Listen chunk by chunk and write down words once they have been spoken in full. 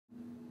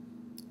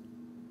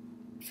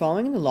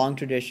Following the long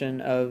tradition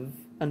of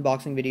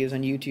unboxing videos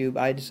on YouTube,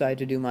 I decided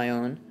to do my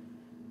own.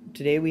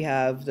 Today we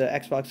have the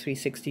Xbox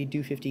 360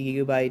 250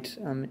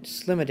 GB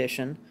Slim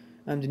Edition,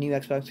 the new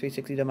Xbox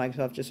 360 that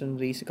Microsoft just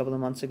released a couple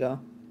of months ago.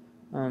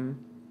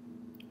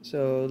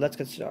 So let's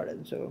get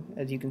started. So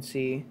as you can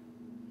see,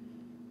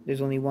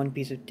 there's only one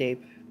piece of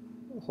tape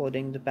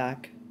holding the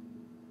back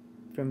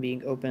from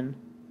being open,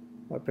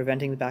 or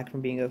preventing the back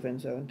from being open.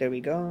 So there we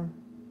go.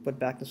 Put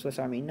back the Swiss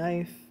Army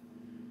knife,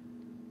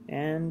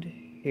 and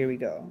here we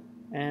go.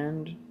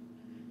 And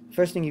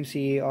first thing you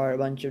see are a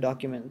bunch of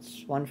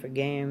documents, one for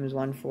games,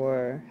 one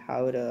for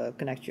how to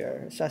connect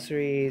your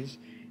accessories,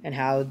 and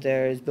how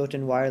there's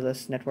built-in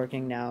wireless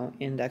networking now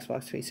in the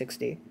Xbox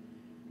 360.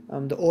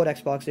 The old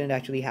Xbox didn't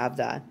actually have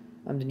that.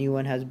 The new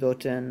one has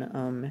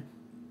built-in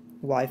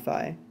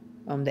Wi-Fi,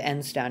 the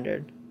N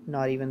standard,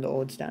 not even the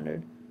old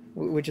standard,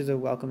 which is a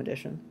welcome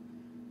addition.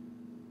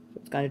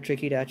 So it's kind of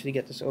tricky to actually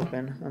get this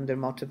open. There are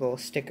multiple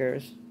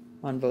stickers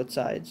on both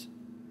sides.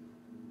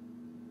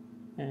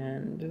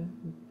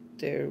 And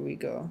there we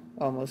go.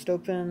 Almost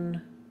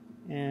open,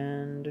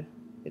 and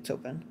it's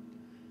open.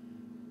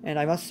 And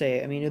I must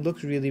say, I mean, it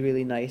looks really,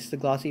 really nice. The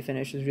glossy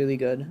finish is really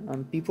good.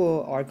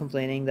 People are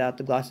complaining that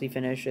the glossy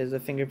finish is a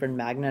fingerprint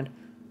magnet.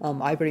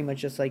 I pretty much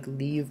just like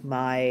leave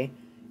my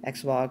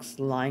Xbox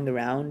lying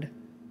around.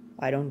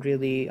 I don't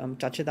really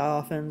touch it that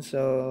often,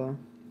 so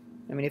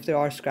I mean, if there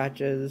are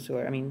scratches,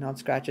 or I mean, not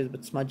scratches,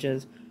 but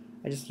smudges,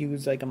 I just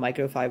use like a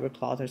microfiber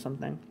cloth or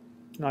something.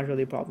 Not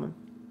really a problem.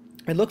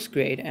 It looks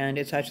great, and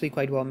it's actually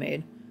quite well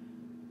made.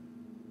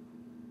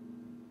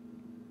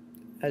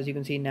 As you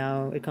can see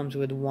now, it comes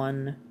with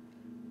one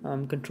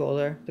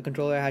controller. The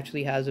controller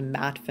actually has a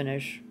matte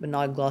finish, but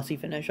not a glossy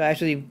finish. I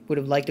actually would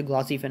have liked a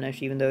glossy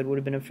finish, even though it would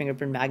have been a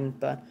fingerprint magnet,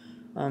 but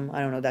I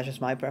don't know, that's just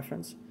my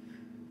preference.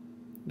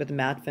 But the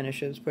matte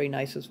finish is pretty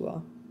nice as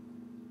well.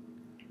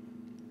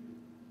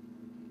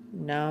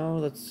 Now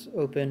let's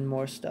open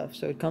more stuff.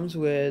 So it comes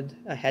with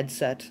a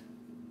headset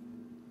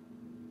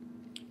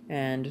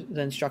and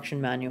the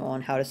instruction manual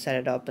on how to set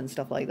it up and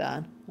stuff like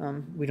that.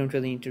 We don't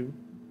really need to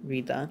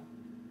read that.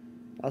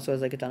 Also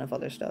has like a ton of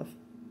other stuff,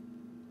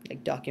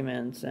 like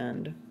documents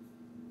and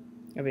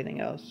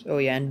everything else. Oh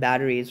yeah, and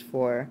batteries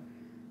for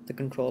the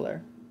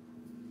controller.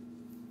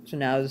 So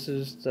now this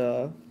is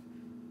the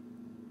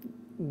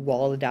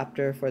wall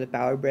adapter for the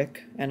power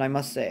brick, and I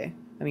must say,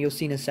 I mean, you'll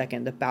see in a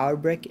second, the power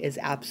brick is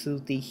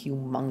absolutely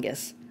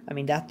humongous. I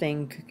mean, that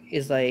thing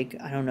is like,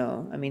 I don't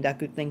know, I mean,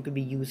 thing could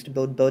be used to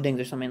build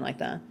buildings or something like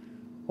that.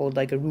 Hold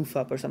like a roof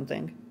up or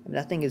something. I mean,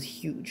 that thing is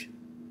huge.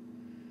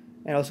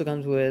 It also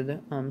comes with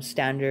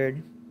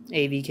standard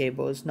AV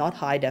cables, not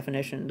high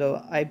definition, though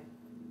I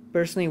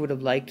personally would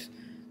have liked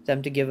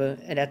them to give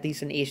at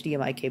least an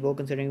HDMI cable,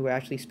 considering we're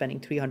actually spending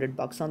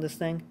 $300 on this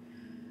thing.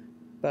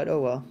 But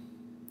oh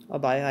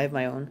well, I have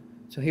my own.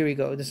 So here we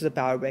go. This is a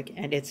power brick,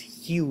 and it's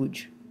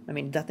huge. I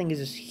mean, that thing is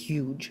just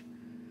huge.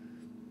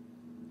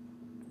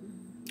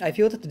 I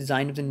feel that the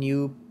design of the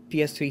new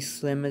PS3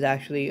 Slim is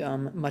actually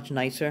much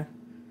nicer.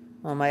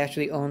 I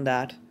actually own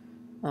that,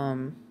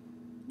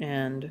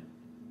 and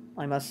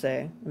I must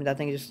say, I mean, that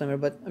thing is just slimmer,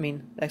 but I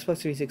mean, the Xbox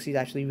 360 is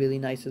actually really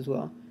nice as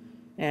well.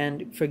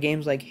 And for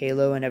games like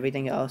Halo and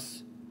everything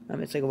else,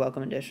 it's like a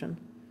welcome addition.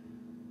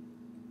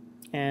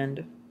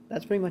 And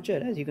that's pretty much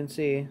it. As you can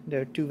see,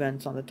 there are two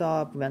vents on the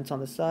top, vents on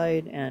the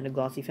side, and a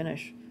glossy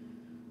finish.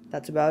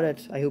 That's about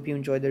it. I hope you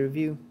enjoyed the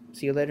review.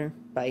 See you later.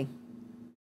 Bye.